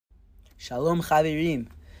Shalom Chavirim.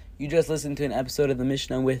 You just listened to an episode of the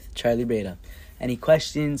Mishnah with Charlie Breda. Any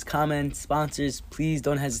questions, comments, sponsors, please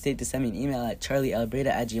don't hesitate to send me an email at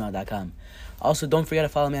charlielbreda@gmail.com. Also, don't forget to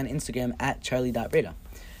follow me on Instagram at charlie.breda.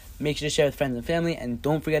 Make sure to share with friends and family, and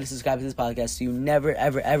don't forget to subscribe to this podcast so you never,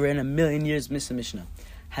 ever, ever in a million years miss a Mishnah.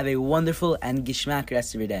 Have a wonderful and gishmak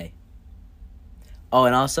rest of your day. Oh,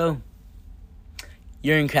 and also,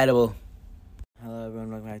 you're incredible. Hello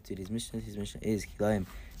everyone, welcome back to today's Mishnah. Today's Mishnah is Kilayim,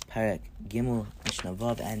 Parak, Gimel, Mishnah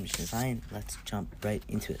Vav, and Mishnah Zayin. Let's jump right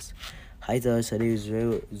into this. If a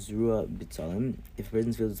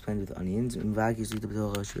person's field is planted with onions, and wants to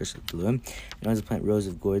plant rows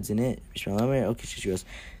of gourds in it,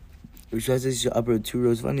 which says you should uproot 2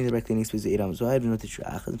 rows of onion directly next to the 8 items. So I have noted to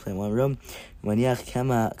plant 1 row. Then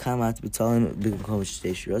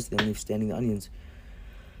leave standing the onions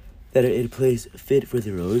that are in place fit for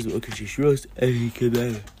the rows, and he can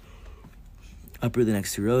then uproot the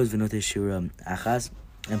next 2 rows, and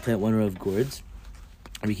plant 1 row of gourds.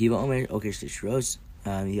 He uproots 2 rows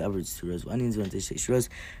of onions, he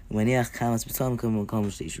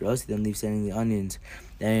then leaves standing the onions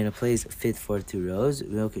that are in a place fit for 2 rows,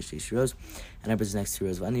 and uproots the next 2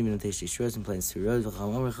 rows of onions, and plants 2 rows.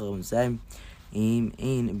 If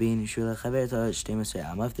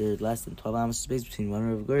there is less than 12 amos space between 1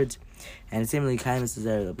 row of gourds, and it's similarly Kilayim is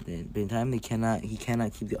desirable, but in time he cannot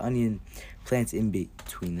keep the onion plants in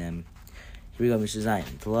between them. Here we go, Mishnah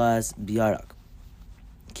Zayin. Plus biarak,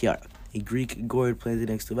 kiarak. A Greek gourd planted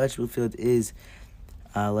next to a vegetable field is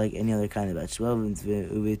like any other kind of vegetable. And if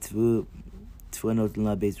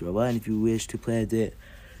you wish to plant it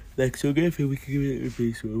next to a grape field, we can give it a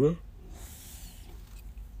base rubber.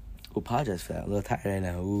 Apologize for that. I'm a little tired right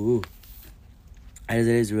now. As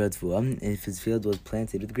it is, if his field was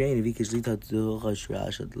planted with grain,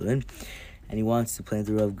 and he wants to plant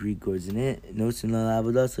a row of Greek gourds in it, so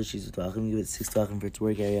she's give it 6 tefachim for its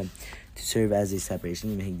work area to serve as a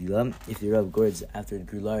separation. If the row of gourds, after it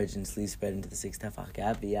grew large and its leaves spread into the 6 tefach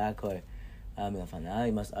gap, he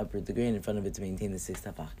must uproot the grain in front of it to maintain the 6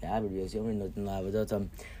 tefach gap.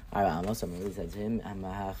 Somebody said to him,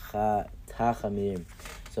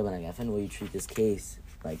 so when I will you treat this case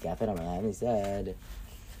like Gafen? And he said,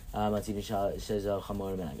 find that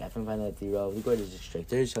the row of the gourd is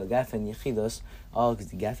stricter. So Gafen Yechidos, because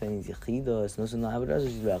the Gafen is Yechidos, no son because a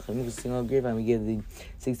single grapevine we give the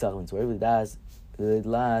 6 tefachim worth. With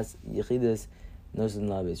last Yechidos, no son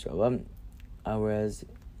base rova. Whereas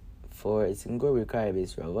for a single gourd we require a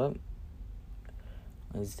base rova.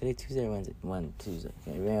 Is today Tuesday or Wednesday? Tuesday.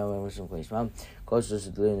 Okay,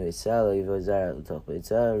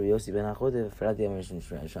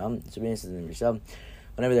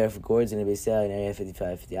 whenever there are gourds in a base in area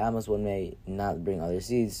 50 amos, one may not bring other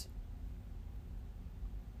seeds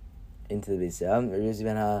into the base. He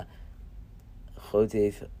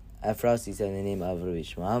said in the name of Rabbi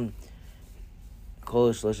Shmuel,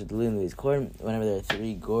 whenever there are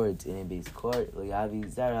 3 gourds in a base court,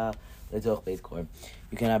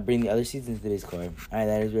 you cannot bring the other seeds into the base core. Alright,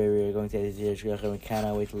 that is where we're going to end it today. We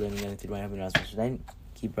cannot wait to learn again to tonight.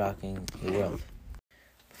 Keep rocking the world.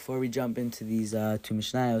 Before we jump into these 2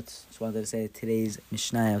 Mishnayot, just wanted to say that today's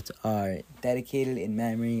Mishnayot are dedicated in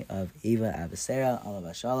memory of Eva Abasera,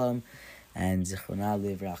 Alav Shalom, and Zichrona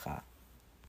Livracha.